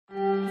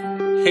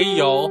Hey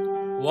y'all,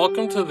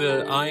 welcome to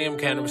the I Am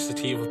Cannabis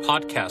Sativa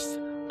podcast.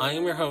 I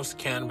am your host,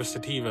 Cannabis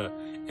Sativa.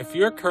 If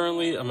you're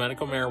currently a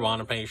medical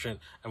marijuana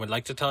patient and would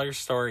like to tell your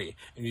story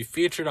and be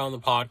featured on the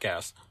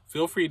podcast,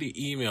 feel free to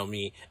email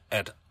me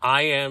at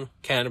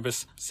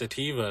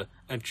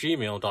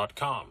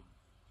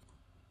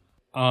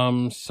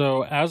iamcannabissativa@gmail.com.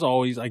 So as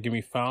always, I can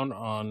be found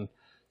on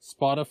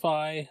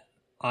Spotify,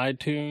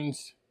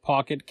 iTunes,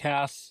 Pocket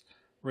Casts,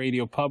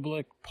 Radio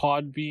Public,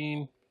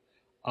 Podbean,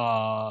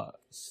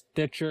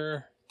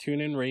 Stitcher,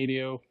 TuneIn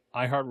Radio,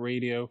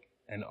 iHeartRadio,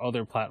 and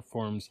other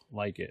platforms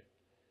like it.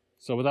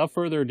 So without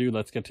further ado,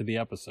 let's get to the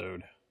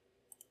episode.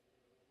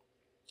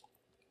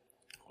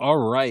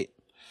 All right.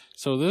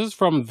 So this is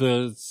from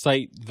the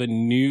site The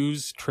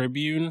News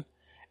Tribune,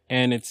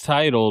 and it's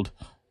titled,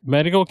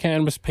 Medical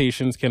Cannabis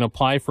Patients Can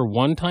Apply for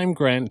One-Time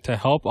Grant to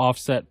Help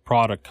Offset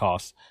Product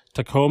Costs.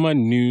 Tacoma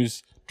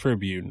News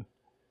Tribune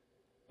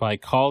by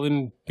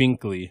Colin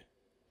Binkley.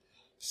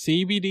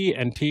 CBD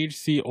and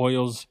THC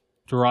oils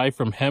derived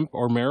from hemp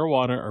or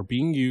marijuana are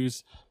being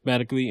used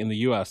medically in the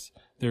U.S.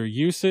 Their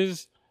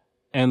uses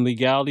and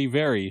legality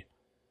vary.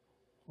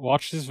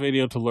 Watch this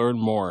video to learn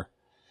more.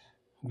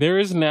 There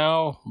is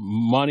now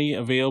money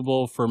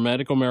available for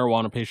medical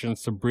marijuana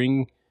patients to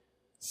bring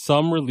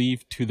some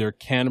relief to their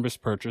cannabis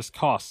purchase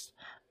costs.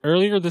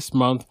 Earlier this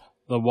month,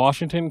 the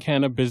Washington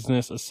Cannabis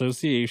Business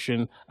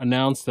Association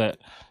announced that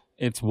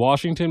its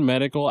Washington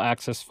Medical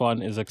Access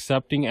Fund is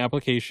accepting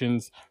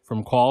applications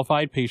from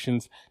qualified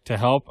patients to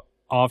help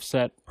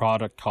offset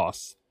product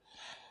costs.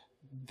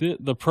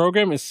 The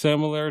program is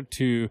similar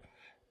to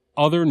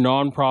other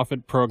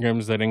nonprofit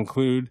programs that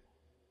include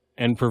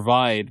and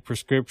provide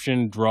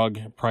prescription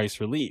drug price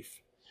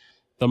relief.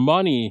 The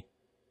money,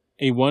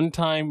 a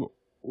one-time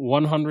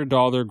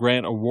 $100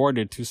 grant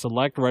awarded to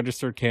select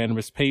registered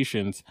cannabis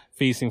patients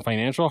facing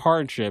financial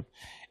hardship,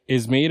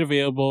 is made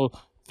available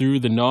through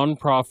the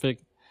nonprofit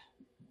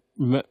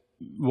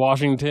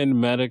Washington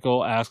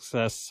Medical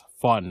Access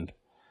Fund.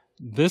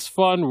 This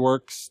fund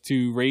works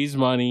to raise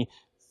money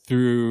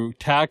through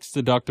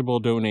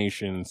tax-deductible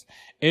donations.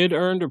 It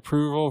earned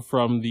approval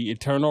from the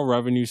Internal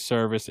Revenue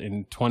Service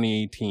in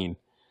 2018.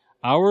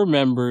 Our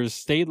members,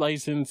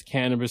 state-licensed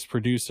cannabis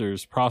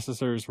producers,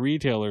 processors,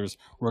 retailers,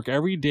 work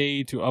every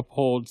day to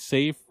uphold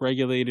safe,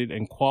 regulated,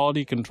 and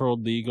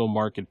quality-controlled legal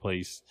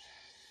marketplace,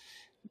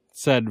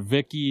 said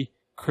Vicky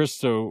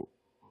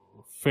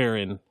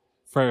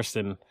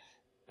Christopherson,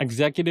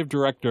 Executive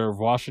Director of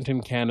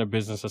Washington Cannabis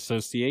Business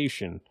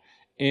Association.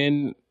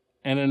 In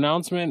an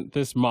announcement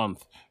this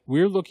month,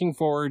 we're looking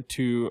forward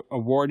to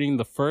awarding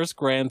the first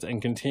grants and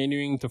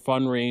continuing to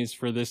fundraise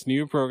for this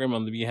new program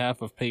on the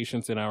behalf of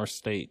patients in our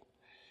state.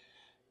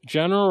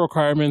 General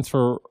requirements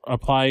for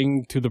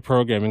applying to the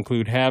program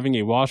include having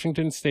a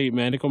Washington State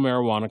medical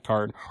marijuana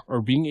card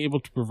or being able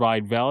to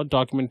provide valid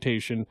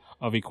documentation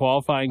of a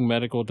qualifying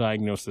medical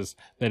diagnosis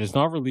that is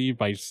not relieved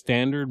by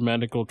standard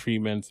medical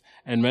treatments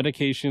and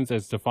medications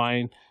as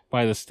defined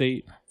by the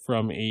state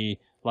from a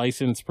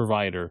licensed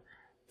provider.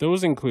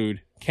 Those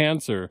include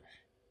cancer,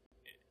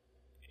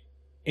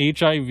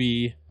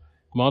 HIV,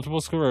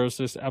 multiple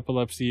sclerosis,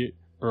 epilepsy,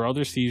 or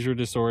other seizure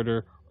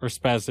disorder or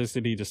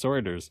spasticity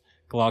disorders,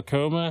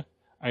 glaucoma,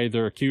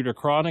 either acute or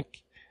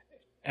chronic,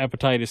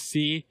 hepatitis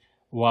C,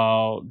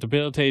 while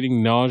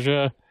debilitating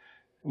nausea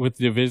and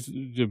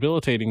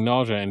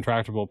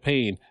tractable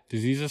pain,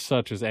 diseases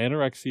such as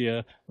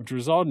anorexia, which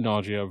result in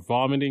nausea,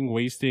 vomiting,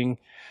 wasting,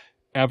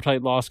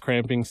 appetite loss,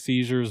 cramping,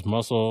 seizures,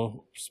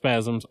 muscle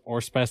spasms,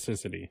 or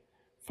spasticity.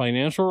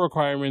 Financial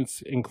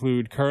requirements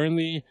include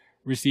currently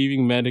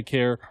receiving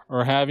Medicare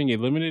or having a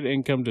limited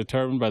income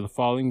determined by the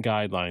following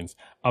guidelines: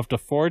 up to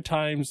 4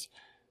 times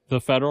the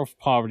federal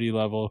poverty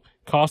level,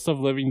 cost of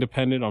living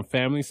dependent on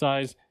family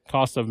size,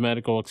 cost of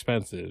medical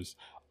expenses.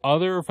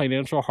 Other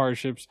financial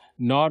hardships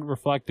not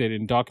reflected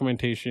in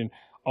documentation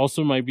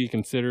also might be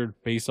considered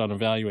based on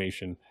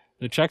evaluation.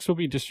 The checks will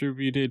be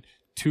distributed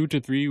 2 to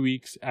 3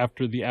 weeks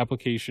after the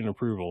application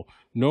approval.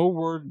 No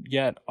word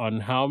yet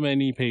on how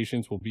many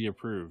patients will be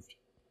approved.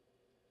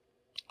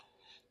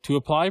 To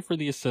apply for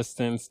the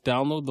assistance,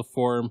 download the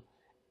form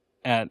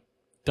at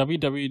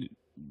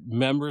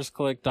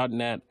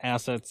www.membersclick.net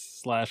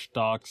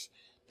assets/docs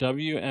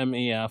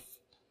WMAF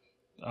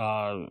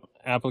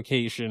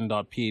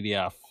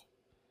application.pdf.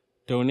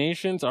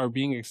 Donations are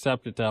being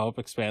accepted to help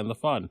expand the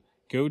fund.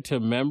 Go to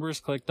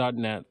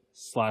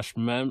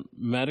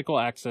membersclick.net/medical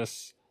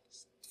access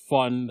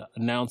fund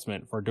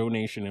announcement for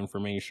donation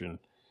information.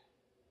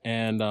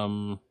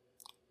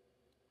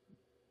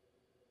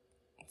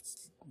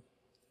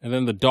 And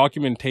then the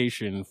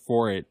documentation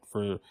for it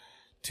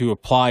to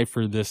apply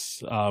for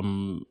this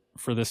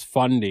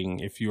funding,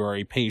 if you are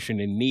a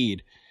patient in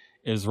need,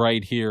 is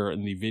right here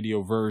in the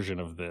video version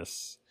of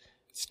this.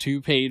 It's 2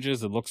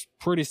 pages. It looks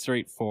pretty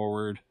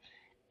straightforward,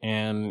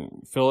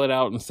 and fill it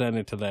out and send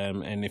it to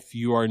them. And if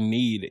you are in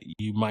need,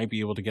 you might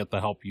be able to get the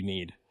help you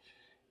need.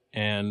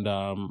 And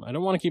I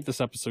don't want to keep this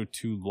episode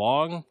too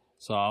long,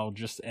 so I'll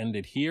just end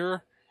it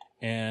here.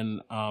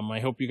 And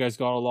I hope you guys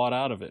got a lot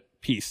out of it.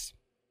 Peace.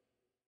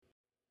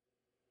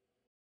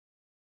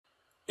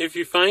 If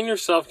you find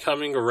yourself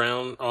coming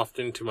around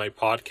often to my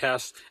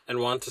podcast and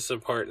want to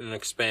support and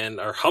expand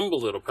our humble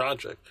little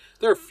project,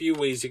 there are a few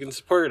ways you can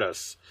support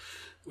us.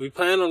 We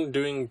plan on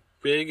doing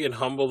big and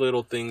humble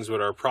little things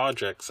with our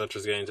projects, such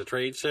as getting to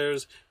trade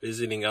shows,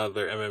 visiting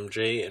other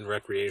MMJ and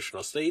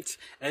recreational states,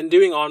 and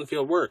doing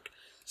on-field work.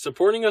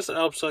 Supporting us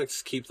helps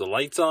us keep the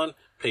lights on,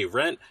 pay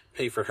rent,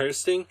 pay for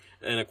hosting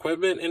and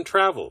equipment, and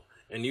travel.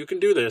 And you can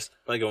do this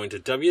by going to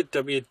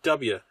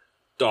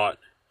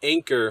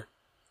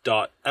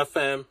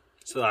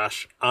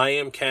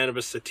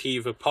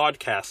www.anchor.fm/IamCannabisSativa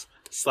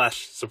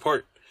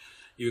podcast/support.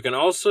 You can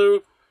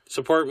also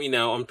support me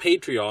now on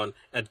Patreon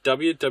at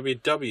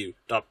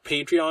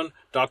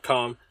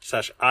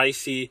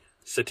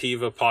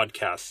www.patreon.com/ICSativa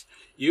podcast.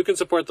 You can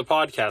support the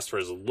podcast for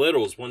as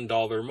little as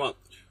 $1 a month.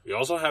 We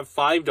also have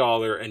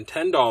 $5 and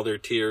 $10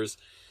 tiers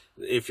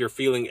if you're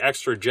feeling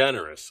extra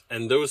generous,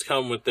 and those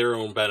come with their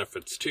own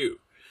benefits too.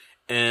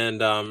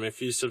 And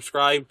if you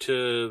subscribe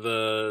to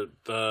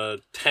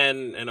the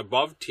 10 and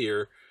above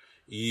tier,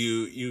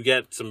 you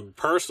get some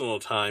personal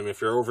time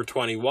if you're over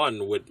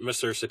 21 with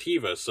Mr.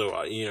 Sativa.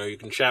 So you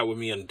can chat with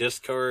me on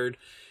Discord.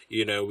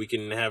 We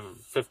can have a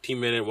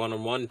 15-minute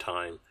one-on-one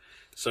time.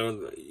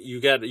 So you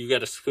get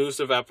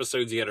exclusive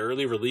episodes, you get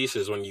early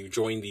releases when you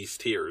join these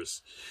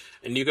tiers.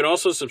 And you can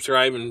also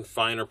subscribe and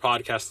find our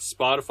podcast on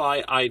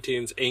Spotify,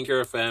 iTunes,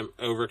 Anchor FM,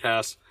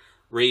 Overcast,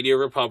 Radio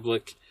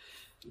Republic,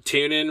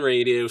 TuneIn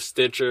Radio,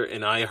 Stitcher,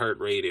 and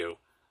iHeartRadio.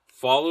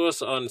 Follow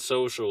us on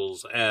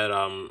socials at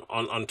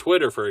on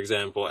Twitter, for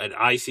example, at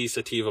IC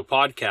Sativa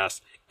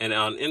Podcast, and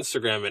on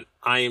Instagram at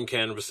I Am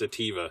Cannabis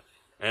Sativa.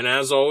 And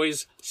as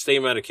always, stay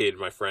medicated,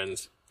 my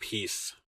friends. Peace.